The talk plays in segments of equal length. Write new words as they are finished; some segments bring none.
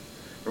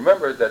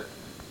Remember that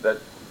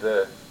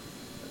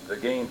the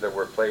games that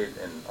were played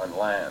on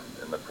land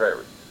in the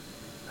prairies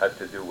had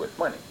to do with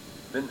money.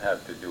 Didn't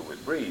have to do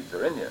with breeds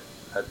or Indians.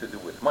 Had to do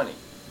with money.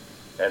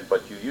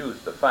 But you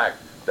used the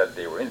fact that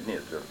they were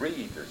Indians or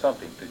breeds or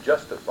something to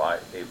justify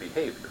a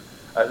behavior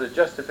as a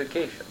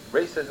justification.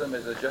 Racism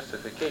is a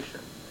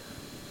justification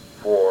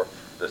for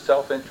the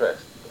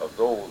self-interest of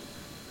those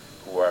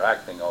who are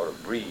acting out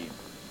of greed,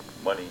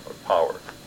 money, or power.